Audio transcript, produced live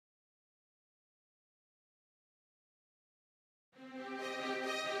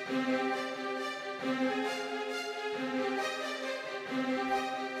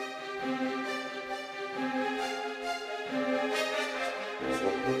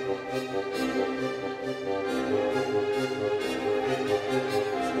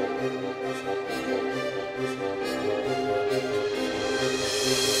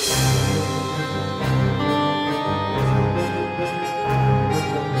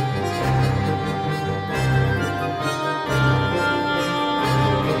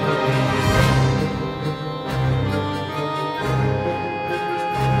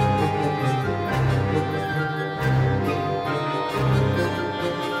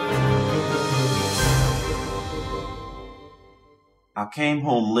I came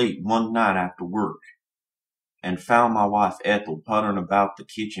home late one night after work and found my wife Ethel puttering about the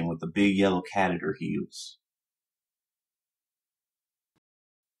kitchen with a big yellow cat at her heels.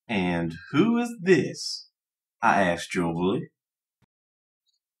 "And who is this?" I asked jovially.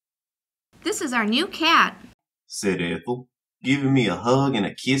 "This is our new cat," said Ethel, giving me a hug and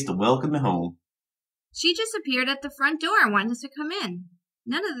a kiss to welcome me home. "She just appeared at the front door and wanted us to come in.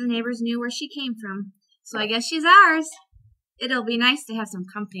 None of the neighbors knew where she came from, so I guess she's ours. It'll be nice to have some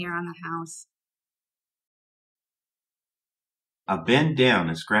company around the house." I bent down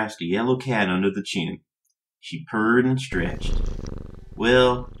and scratched the yellow cat under the chin. She purred and stretched.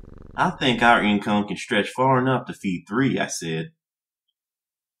 "Well, I think our income can stretch far enough to feed 3, I said.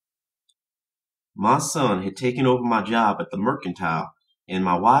 My son had taken over my job at the mercantile, and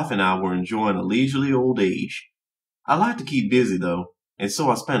my wife and I were enjoying a leisurely old age. I like to keep busy, though, and so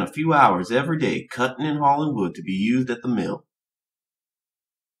I spent a few hours every day cutting and hauling wood to be used at the mill.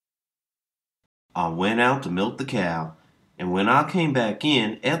 I went out to milk the cow, and when I came back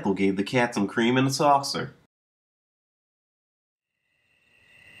in, Ethel gave the cat some cream in a saucer.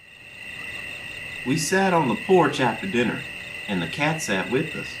 We sat on the porch after dinner, and the cat sat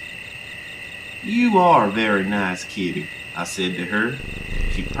with us. "You are a very nice kitty," I said to her.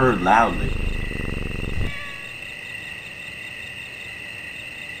 She purred loudly.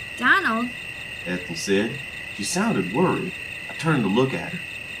 "Donald," Ethel said. She sounded worried. I turned to look at her.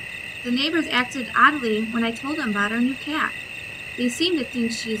 "the neighbors acted oddly when I told them about our new cat. They seem to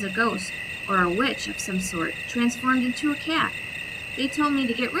think she's a ghost, or a witch of some sort, transformed into a cat. They told me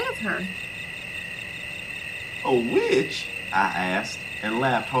to get rid of her." "A witch?" I asked, and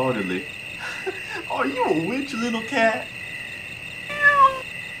laughed heartily. "Are you a witch, little cat?"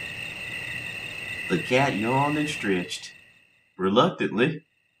 The cat yawned and stretched. Reluctantly,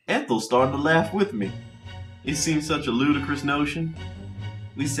 Ethel started to laugh with me. It seemed such a ludicrous notion.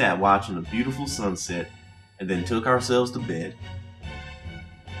 We sat watching a beautiful sunset, and then took ourselves to bed.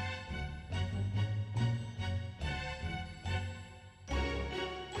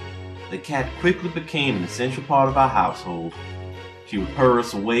 The cat quickly became an essential part of our household. She would purr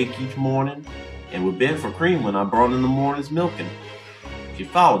us awake each morning, and would beg for cream when I brought in the morning's milking. She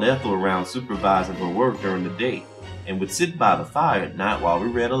followed Ethel around supervising her work during the day, and would sit by the fire at night while we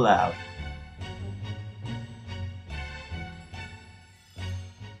read aloud.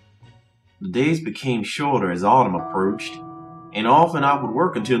 The days became shorter as autumn approached, and often I would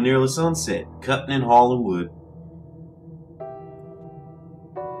work until nearly sunset, cutting and hauling wood.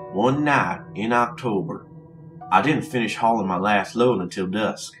 One night in October, I didn't finish hauling my last load until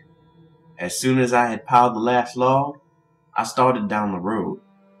dusk. As soon as I had piled the last log, I started down the road,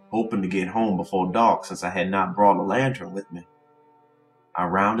 hoping to get home before dark since I had not brought a lantern with me. I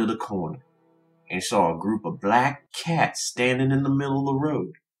rounded a corner and saw a group of black cats standing in the middle of the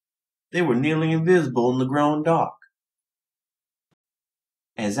road. They were nearly invisible in the growing dark.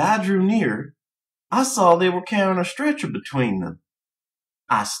 As I drew near, I saw they were carrying a stretcher between them.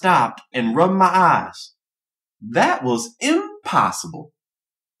 I stopped and rubbed my eyes. That was impossible.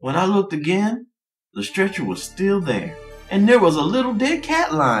 When I looked again, the stretcher was still there, and there was a little dead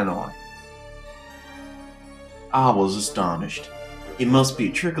cat lying on it. I was astonished. It must be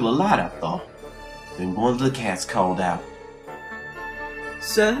a trick of the light, I thought. Then one of the cats called out,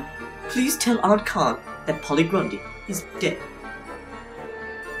 "Sir, please tell Aunt Con that Polly Grundy is dead."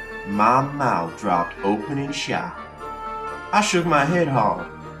 My mouth dropped open in shock. I shook my head hard,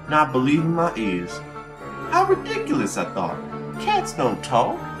 not believing my ears. How ridiculous, I thought. Cats don't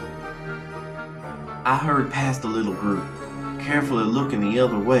talk. I hurried past the little group, carefully looking the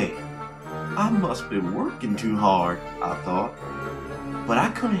other way. I must be working too hard, I thought. But I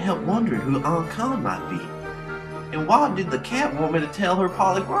couldn't help wondering who Aunt Con might be. And why did the cat want me to tell her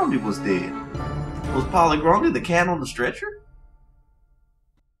Polly Grundy was dead? Was Polly Grundy the cat on the stretcher?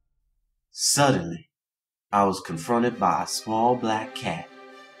 Suddenly, I was confronted by a small black cat.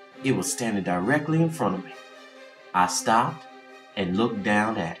 It was standing directly in front of me. I stopped and looked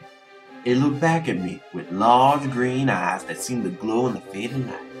down at it. It looked back at me with large green eyes that seemed to glow in the fading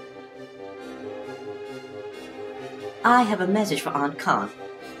light. "I have a message for Aunt Con,"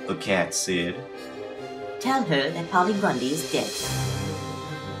 the cat said. Tell her that Polly Grundy is dead.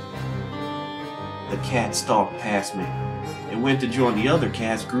 The cat stalked past me and went to join the other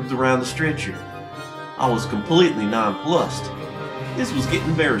cats grouped around the stretcher. I was completely nonplussed. This was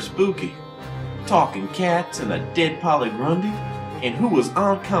getting very spooky. Talking cats and a dead Polly Grundy, and who was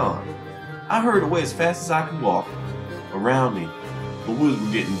Aunt Con? I hurried away as fast as I could walk. Around me, the woods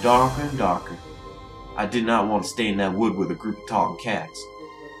were getting darker and darker. I did not want to stay in that wood with a group of talking cats.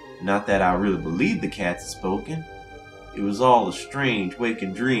 Not that I really believed the cats had spoken. It was all a strange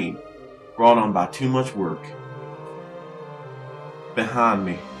waking dream, brought on by too much work. Behind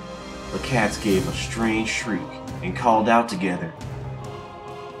me, the cats gave a strange shriek and called out together.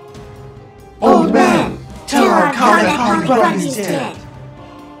 Old man, tell our Con that Polly Grundy's dead.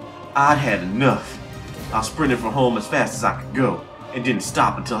 I'd had enough. I sprinted for home as fast as I could go, and didn't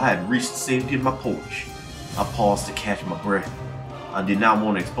stop until I had reached the safety of my porch. I paused to catch my breath. I did not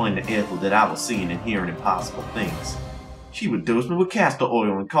want to explain to Ethel that I was seeing and hearing impossible things. She would dose me with castor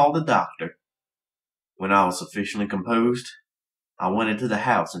oil and call the doctor. When I was sufficiently composed, I went into the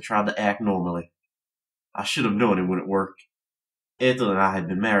house and tried to act normally. I should have known it wouldn't work. Ethel and I had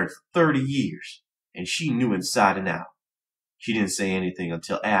been married for 30 years, and she knew inside and out. She didn't say anything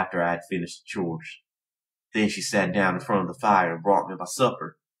until after I had finished the chores. Then she sat down in front of the fire and brought me my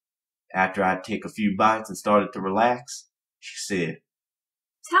supper. After I'd take a few bites and started to relax, she said,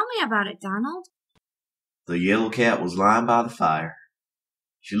 Tell me about it, Donald. The yellow cat was lying by the fire.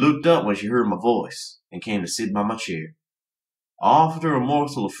 She looked up when she heard my voice and came to sit by my chair. I offered her a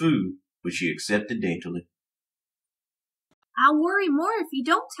morsel of food, which she accepted daintily. I'll worry more if you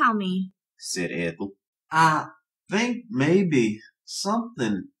don't tell me, said Ethel. I think maybe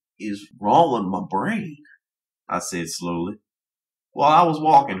something is wrong with my brain, I said slowly. While I was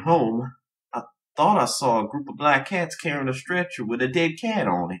walking home, I thought I saw a group of black cats carrying a stretcher with a dead cat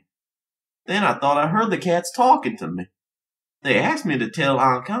on it. Then I thought I heard the cats talking to me. They asked me to tell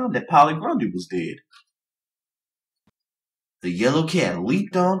Aunt Con that Polly Grundy was dead. The yellow cat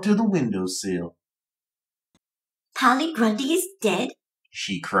leaped onto the windowsill. Polly Grundy is dead?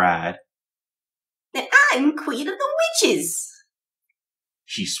 She cried. Then I'm Queen of the Witches!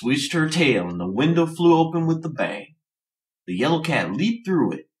 She switched her tail and the window flew open with a bang. The yellow cat leaped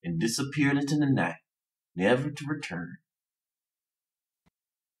through it and disappeared into the night, never to return.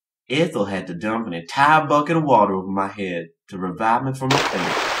 Ethel had to dump an entire bucket of water over my head to revive me from a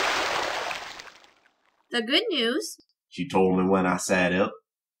faint. The good news, she told me when I sat up,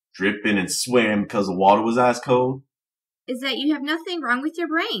 dripping and swearing because the water was ice cold, is that you have nothing wrong with your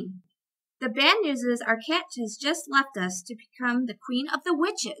brain. The bad news is our cat has just left us to become the Queen of the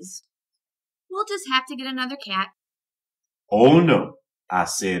Witches. We'll just have to get another cat. Oh no, I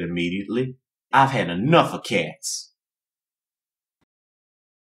said immediately. I've had enough of cats.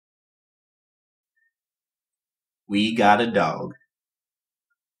 We got a dog.